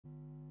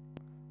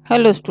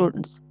Hello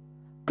students.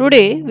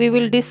 Today we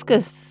will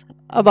discuss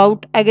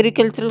about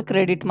agricultural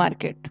credit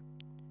market.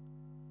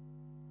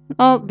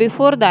 Now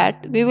before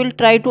that we will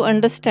try to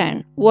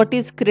understand what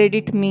is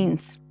credit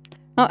means.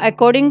 Now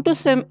according to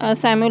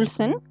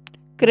Samuelson,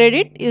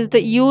 credit is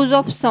the use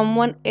of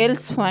someone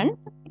else's fund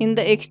in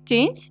the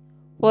exchange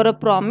for a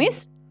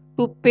promise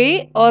to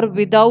pay or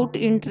without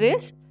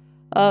interest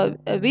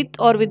with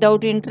or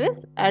without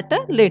interest at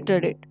a later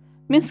date.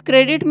 Means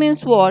credit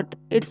means what?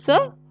 It's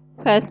a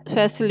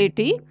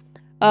facility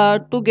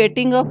to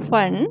getting a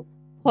fund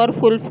for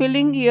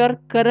fulfilling your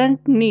current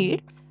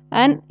need,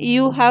 and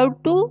you have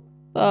to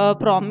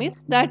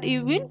promise that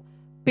you will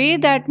pay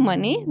that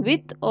money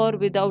with or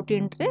without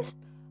interest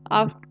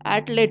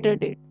at later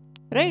date,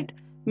 right?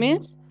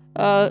 Means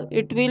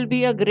it will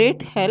be a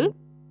great help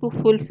to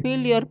fulfill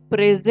your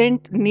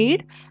present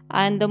need,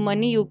 and the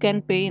money you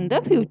can pay in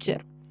the future.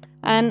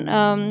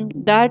 And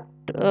that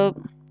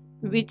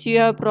which you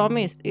have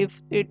promised, if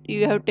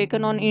you have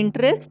taken on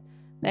interest,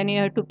 then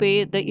you have to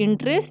pay the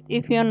interest.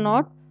 If you are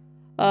not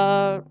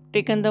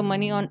taken the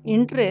money on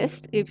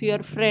interest, if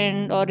your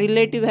friend or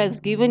relative has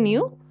given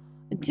you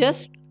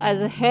just as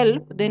a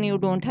help, then you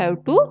don't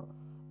have to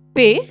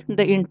pay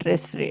the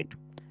interest rate.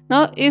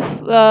 Now if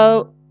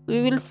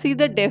we will see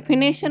the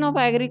definition of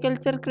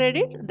agriculture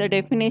credit, the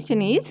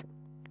definition is: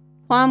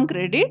 farm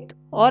credit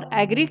or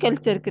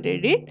agriculture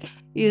credit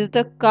is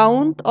the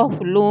count of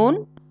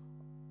loan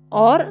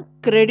or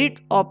credit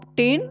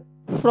obtained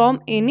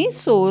from any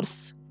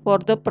source for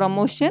the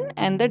promotion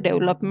and the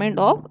development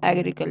of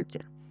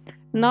agriculture.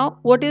 Now,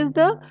 what is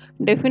the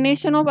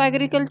definition of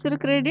agriculture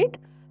credit?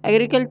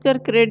 Agriculture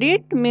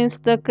credit means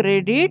the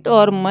credit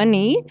or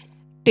money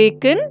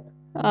taken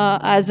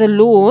as a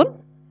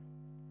loan,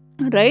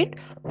 right,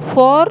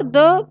 for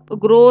the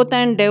growth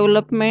and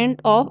development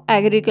of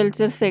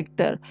agriculture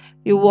sector.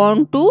 You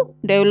want to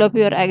develop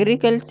your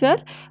agriculture,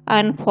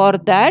 and for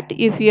that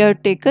if you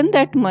have taken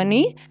that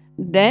money,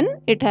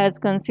 then it has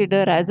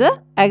considered as a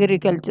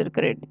agriculture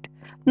credit.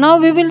 Now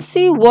we will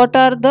see what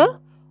are the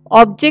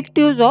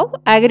objectives of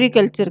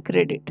agriculture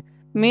credit,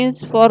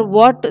 means for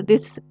what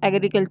this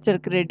agriculture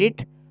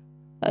credit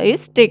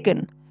is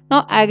taken.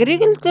 Now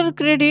agriculture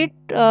credit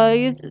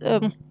is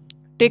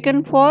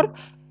taken for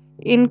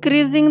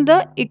increasing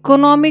the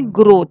economic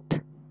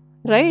growth,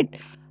 right,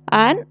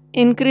 and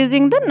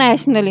increasing the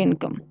national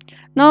income.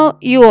 Now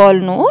you all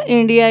know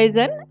India is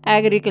an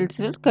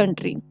agricultural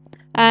country,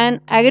 and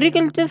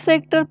agriculture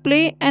sector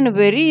play a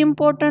very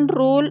important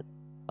role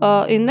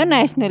in the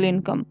national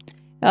income.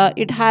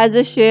 It has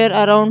a share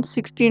around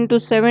 16 to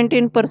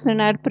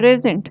 17% at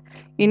present.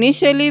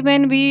 Initially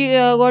when we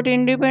got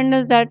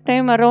independence, that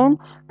time around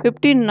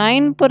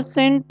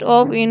 59%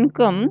 of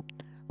income,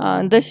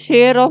 the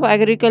share of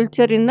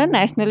agriculture in the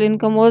national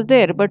income was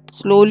there. But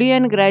slowly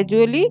and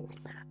gradually,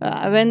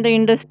 when the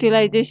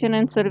industrialization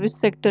and service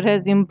sector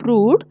has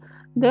improved,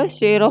 the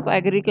share of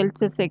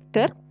agriculture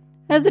sector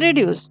has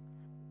reduced.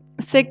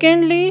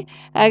 Secondly,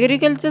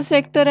 agriculture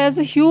sector has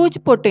a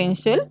huge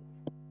potential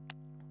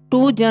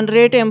to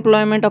generate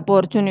employment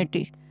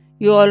opportunity.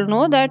 You all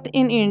know that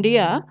in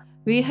India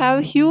we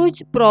have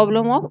huge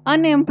problem of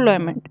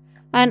unemployment,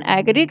 and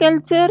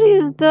agriculture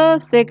is the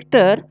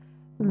sector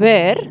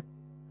where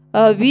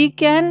we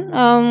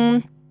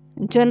can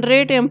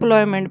generate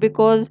employment,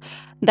 because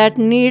that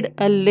need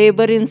a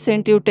labor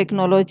incentive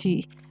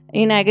technology.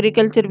 In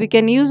agriculture we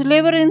can use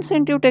labor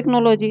incentive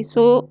technology,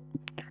 so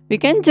we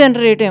can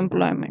generate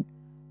employment.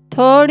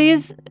 Third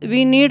is,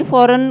 we need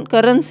foreign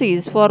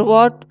currencies for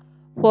what?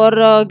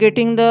 For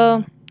getting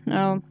the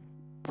uh,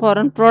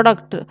 foreign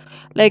product,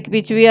 like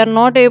which we are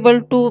not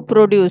able to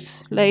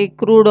produce, like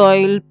crude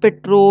oil,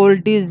 petrol,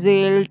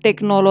 diesel,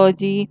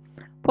 technology.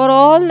 For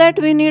all that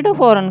we need a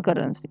foreign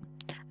currency.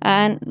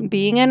 And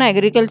being an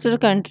agriculture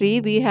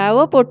country, we have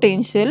a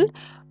potential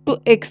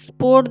to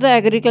export the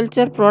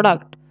agriculture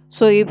product.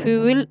 So if we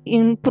will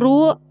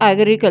improve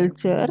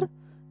agriculture,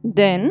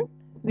 then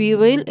we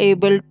will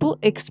able to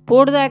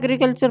export the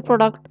agriculture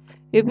product.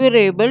 If we are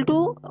able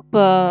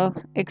to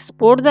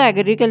export the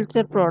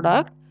agriculture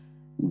product,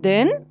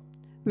 then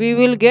we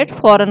will get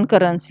foreign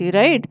currency,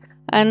 right,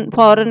 and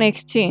foreign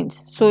exchange.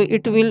 So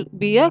it will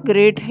be a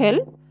great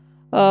help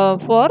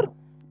for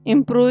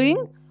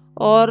improving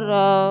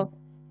or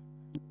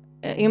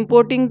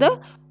importing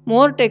the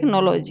more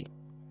technology,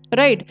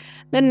 right.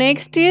 The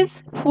next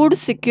is food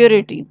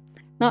security.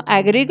 Now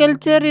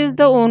agriculture is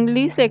the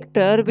only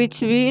sector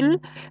which will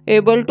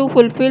able to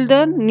fulfill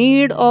the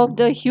need of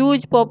the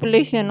huge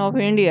population of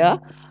India.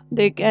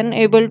 They can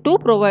able to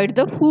provide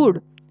the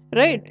food,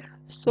 right.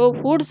 So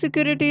food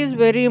security is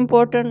very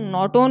important,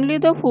 not only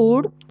the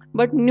food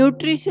but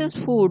nutritious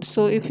food.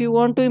 So if you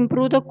want to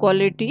improve the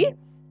quality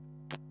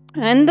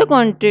and the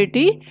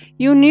quantity,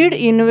 you need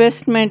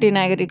investment in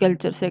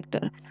agriculture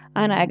sector,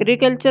 and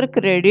agriculture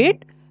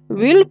credit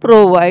will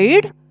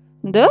provide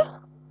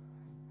the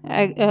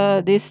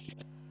this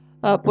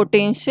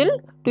potential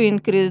to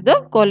increase the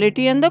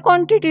quality and the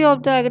quantity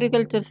of the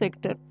agriculture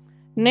sector.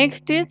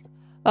 Next is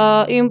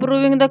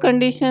improving the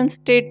condition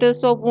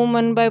status of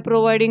women by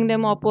providing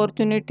them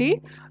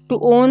opportunity to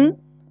own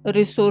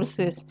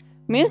resources.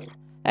 Means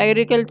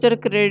agriculture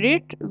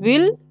credit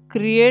will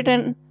create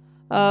an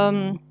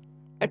um,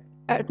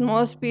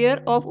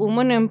 atmosphere of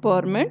women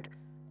empowerment,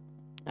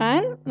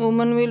 and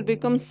women will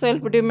become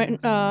self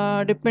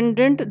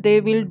dependent.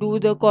 They will do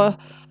the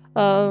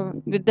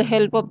with the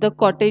help of the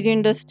cottage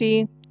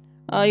industry,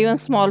 even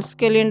small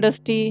scale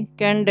industry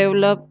can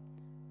develop,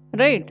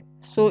 right?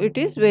 So it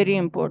is very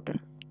important.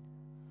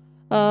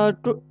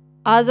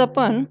 आज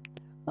आपण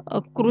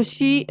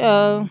कृषी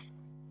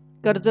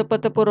कर्ज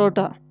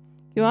पतपुरवठा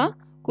किंवा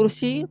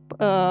कृषी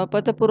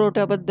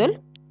पतपुरवठ्याबद्दल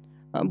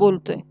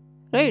बोलतोय,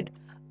 right?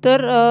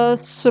 तर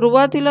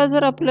सुरुवातीला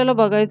जर आपल्याला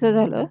बघायचं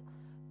झालं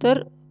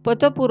तर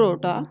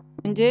पतपुरवठा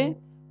म्हणजे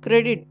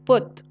क्रेडिट.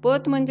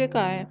 पत म्हणजे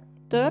काय?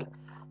 तर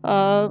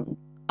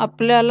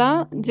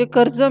आपल्याला जे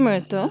कर्ज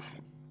मिळतं,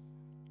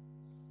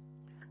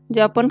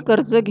 जे आपण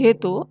कर्ज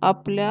घेतो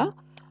आपल्या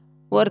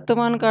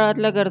वर्तमान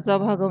काळातल्या गरजा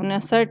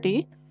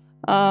भागवण्यासाठी,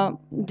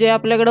 जे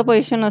आपल्याकडं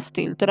पैसे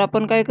नसतील तर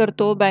आपण काय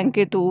करतो,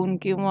 बँकेतून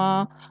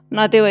किंवा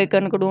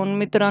नातेवाईकांकडून,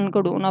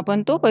 मित्रांकडून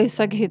आपण तो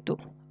पैसा घेतो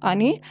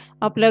आणि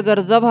आपल्या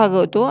गरजा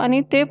भागवतो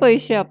आणि ते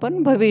पैसे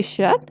आपण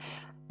भविष्यात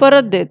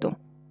परत देतो.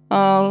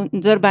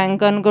 जर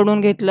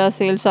बँकांकडून घेतलं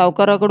असेल,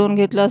 सावकाराकडून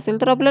घेतलं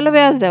असेल तर आपल्याला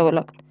व्याज द्यावं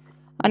लागतं.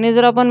 आणि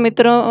जर आपण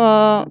मित्र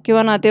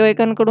किंवा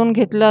नातेवाईकांकडून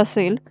घेतलं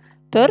असेल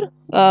तर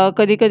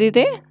कधी-कधी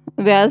ते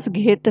व्याज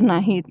घेत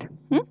नाहीत.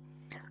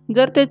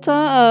 जर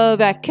त्याचा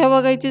व्याख्या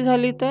बघायची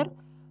झाली तर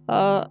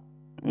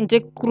जे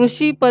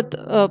कृषी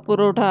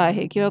पुरवठा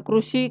आहे किंवा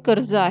कृषी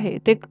कर्ज आहे,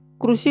 ते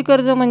कृषी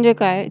कर्ज म्हणजे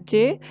काय?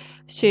 जे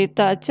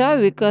शेताच्या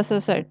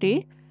विकासासाठी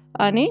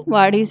आणि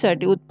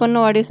वाढीसाठी, उत्पन्न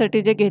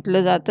वाढीसाठी जे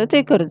घेतलं जातं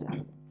ते कर्ज.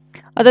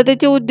 आता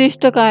त्याचे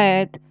उद्दिष्ट काय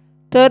आहेत?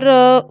 तर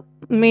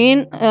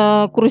मेन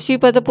कृषी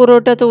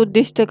पतपुरवठ्याचं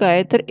उद्दिष्ट काय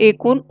आहे? तर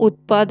एकूण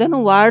उत्पादन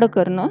वाढ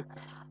करणं.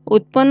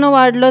 उत्पन्न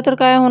वाढलं तर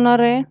काय होणार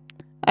आहे?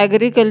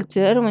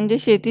 ॲग्रिकल्चर म्हणजे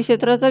शेती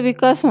क्षेत्राचा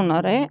विकास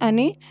होणार आहे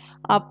आणि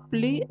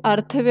आपली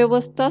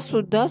अर्थव्यवस्था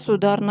सुद्धा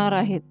सुधारणार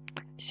आहे.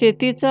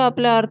 शेतीचा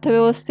आपल्या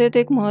अर्थव्यवस्थेत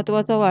एक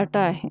महत्त्वाचा वाटा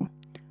आहे.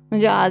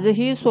 म्हणजे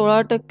आजही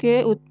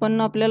 16%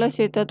 उत्पन्न आपल्याला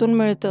शेतातून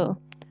मिळतं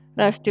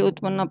राष्ट्रीय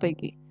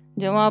उत्पन्नापैकी.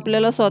 जेव्हा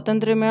आपल्याला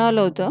स्वातंत्र्य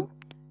मिळालं होतं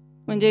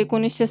म्हणजे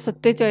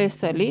 1947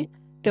 साली,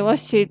 तेव्हा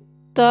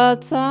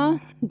शेताचा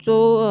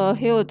जो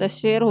हे होता,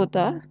 शेअर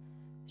होता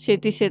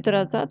शेती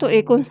क्षेत्राचा, तो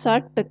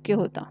 59%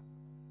 होता,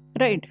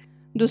 राईट?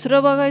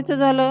 दुसरं बघायचं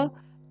झालं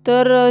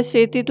तर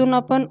शेतीतून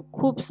आपण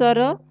खूप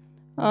सारं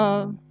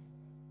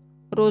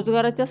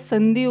रोजगाराच्या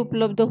संधी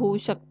उपलब्ध होऊ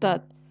शकतात.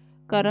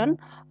 कारण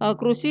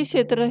कृषी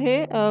क्षेत्र हे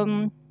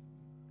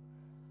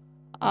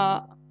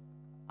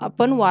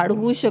आपण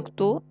वाढवू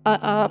शकतो.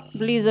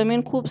 आपली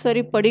जमीन खूप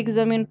सारी पडीक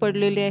जमीन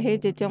पडलेली आहे,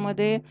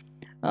 ज्याच्यामध्ये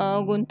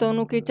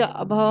गुंतवणुकीच्या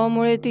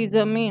अभावामुळे ती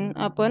जमीन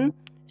आपण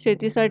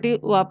शेतीसाठी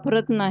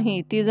वापरत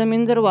नाही. ती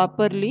जमीन जर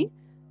वापरली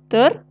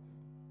तर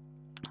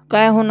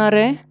काय होणार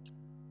आहे?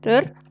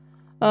 तर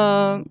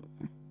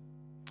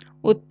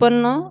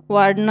उत्पन्न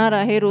वाढणार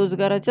आहे,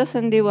 रोजगाराच्या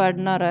संधी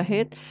वाढणार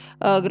आहेत.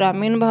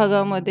 ग्रामीण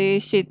भागामध्ये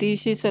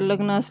शेतीशी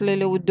संलग्न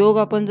असलेले उद्योग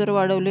आपण जर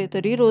वाढवले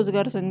तरी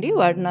रोजगार संधी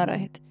वाढणार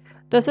आहेत.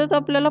 तसंच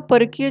आपल्याला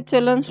परकीय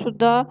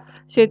चलनसुद्धा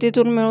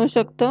शेतीतून मिळू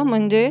शकतं.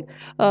 म्हणजे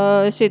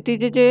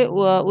शेतीचे जे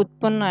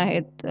उत्पन्न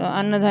आहेत,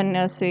 अन्नधान्य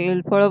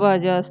असेल,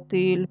 फळभाज्या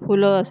असतील,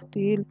 फुलं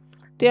असतील,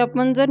 ते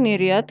आपण जर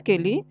निर्यात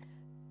केली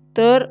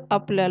तर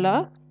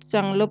आपल्याला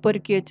चांगलं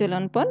परकीय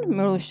चलन पण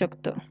मिळू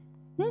शकतं.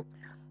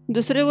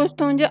 दुसरी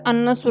गोष्ट म्हणजे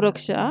अन्न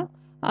सुरक्षा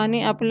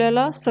आणि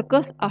आपल्याला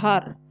सकस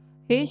आहार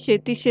हे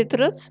शेती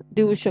क्षेत्रच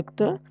देऊ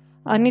शकतं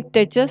आणि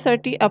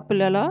त्याच्यासाठी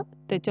आपल्याला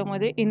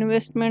त्याच्यामध्ये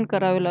इन्व्हेस्टमेंट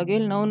करावे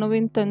लागेल,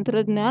 नवनवीन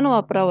तंत्रज्ञान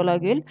वापरावं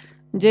लागेल,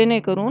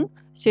 जेणेकरून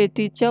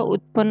शेतीच्या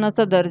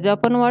उत्पन्नाचा दर्जा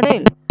पण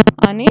वाढेल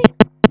आणि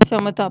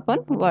क्षमता पण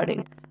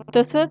वाढेल.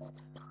 तसंच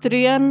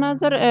स्त्रियांना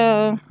जर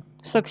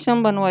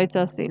सक्षम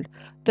बनवायचं असेल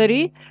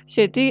तरी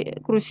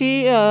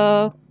कृषी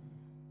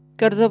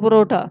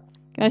कर्जपुरवठा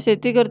किंवा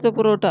शेती कर्ज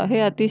पुरवठा हे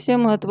अतिशय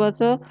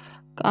महत्त्वाचं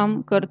काम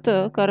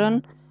करतं. कारण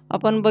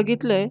आपण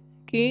बघितलं आहे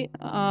की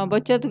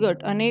बचत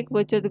गट, अनेक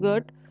बचत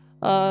गट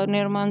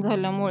निर्माण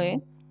झाल्यामुळे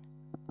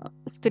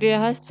स्त्रिया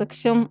ह्या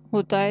सक्षम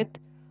होत आहेत.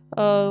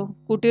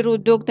 कुटीर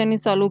उद्योग त्यांनी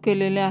चालू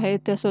केलेले आहेत,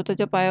 त्या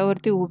स्वतःच्या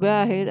पायावरती उभ्या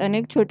आहेत.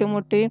 अनेक छोटे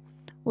मोठे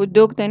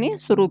उद्योग त्यांनी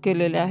सुरू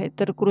केलेले आहेत.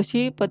 तर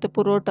कृषी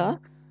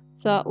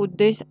पतपुरवठाचा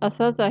उद्देश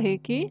असाच आहे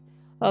की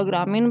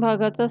ग्रामीण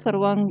भागाचा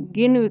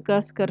सर्वांगीण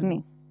विकास करणे.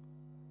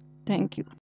 थँक्यू.